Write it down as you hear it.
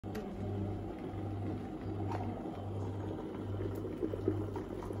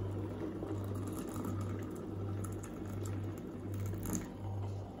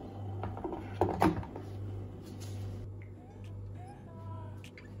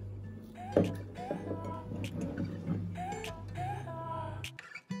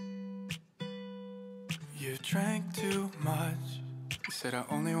You drank too much. You said I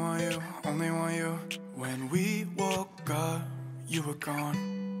only want you, only want you. When we woke up, you were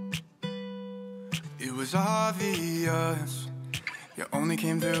gone. It was obvious. You only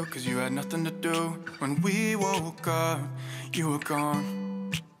came through cause you had nothing to do. When we woke up, you were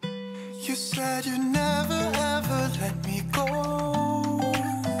gone. You said you'd never ever let me go,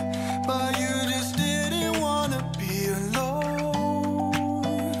 but you just didn't wanna be alone.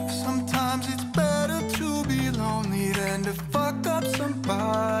 Sometimes it's better to be lonely than to fuck up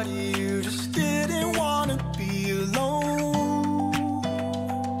somebody. You just didn't wanna be alone.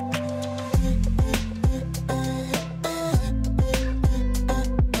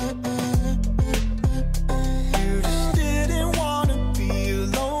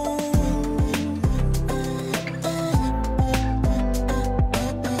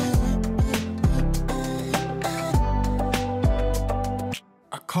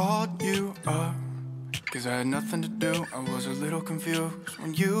 Called you up, cause I had nothing to do. I was a little confused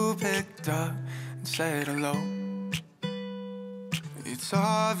when you picked up and said hello. It's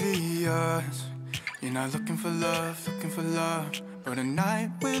obvious, you're not looking for love, but a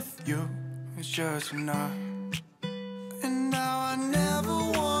night with you is just enough. And now I never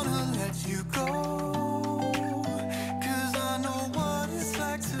wanna let you go, cause I know what it's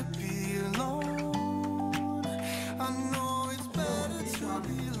like to be alone. I know it's better to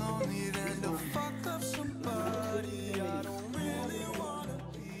be lonely than to fuck up somebody. I don't really wanna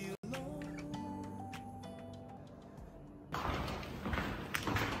be alone.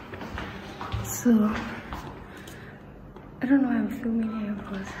 So I don't know why I'm filming here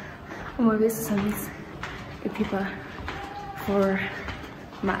because I'm always to submit a paper for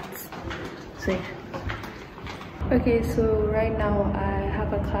maths. So yeah. Okay, so right now I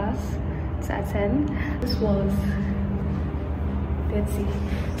have a class to attend. This was, let's see.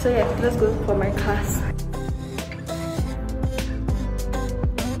 So yeah, let's go for my class.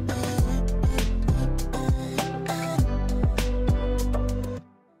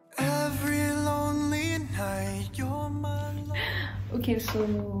 Every lonely night, you're my love. Okay, so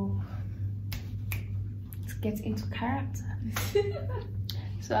let's get into character.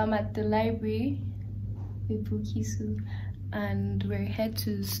 So I'm at the library with Bukisu and we're here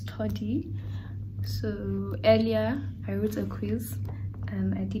to study. So earlier I wrote a quiz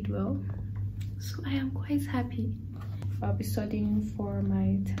and I did well, so I am quite happy. I'll be studying for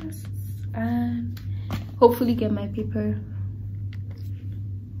my tests and hopefully get my paper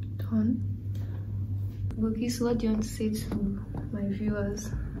done. Bukisu, what do you want to say to my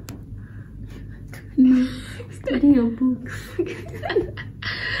viewers? No, study your books.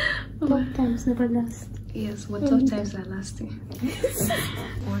 Tough times never last. Yes, what tough times are lasting.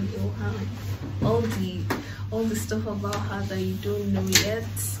 all the stuff about her that you don't know yet,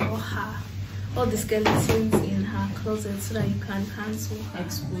 or her, all the skeletons in her closet, so that you can cancel her.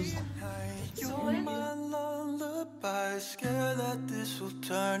 Exposed. You're my lullaby, scared that this will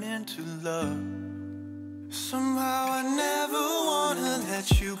turn into love. Somehow I never wanna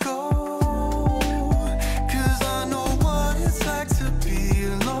let you go, cause I know what it's like to be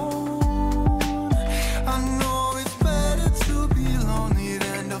alone. I know it's better to be lonely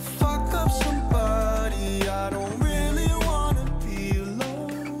than to fuck up somebody. I don't really wanna be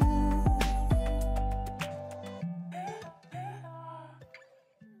alone.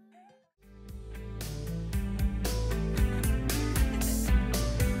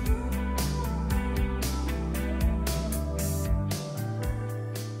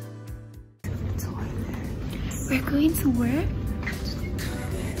 We're going to work?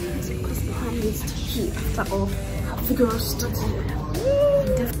 Because Ilham needs to keep after all her vigorous study.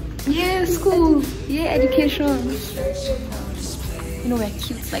 Yeah, school. Yeah, education. You know, we're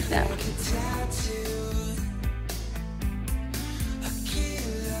cute like that.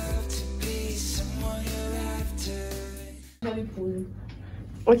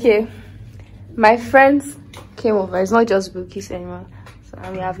 Okay, my friends came over. It's not just bookies anymore. So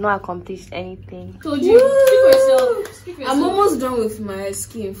we have not accomplished anything. Told you. Speak for yourself. I'm almost done with my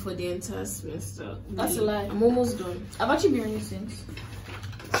scheme for the entire semester. That's a lie. I'm almost done. I've actually been reading since.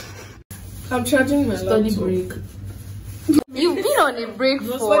 I'm charging my study break. You've been on a break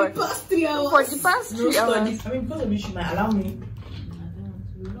for the past 3 hours. For the past 3 hours. I mean, because of which you might allow me.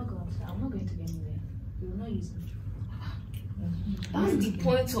 I'm not going to get anywhere. We will not use it. That's the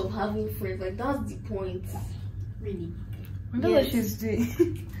point of having friends. Like, that's the point. Really? I know what she's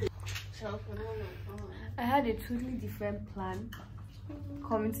doing. I had a totally different plan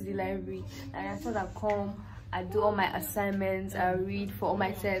coming to the library. And I thought I'd come I do all my assignments, I read for all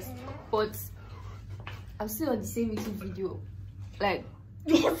my tests, but I'm still on the same YouTube video. Like,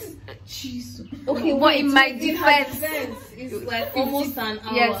 Jesus. Okay, but in my defense, it's like almost an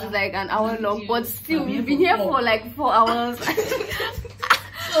hour. Yes, it's like an hour long, but still, we've been here for like 4 hours.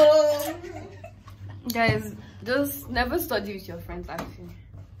 Guys, just never study with your friends, actually.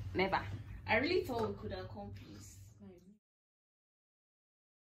 Never. I really thought we could accomplish.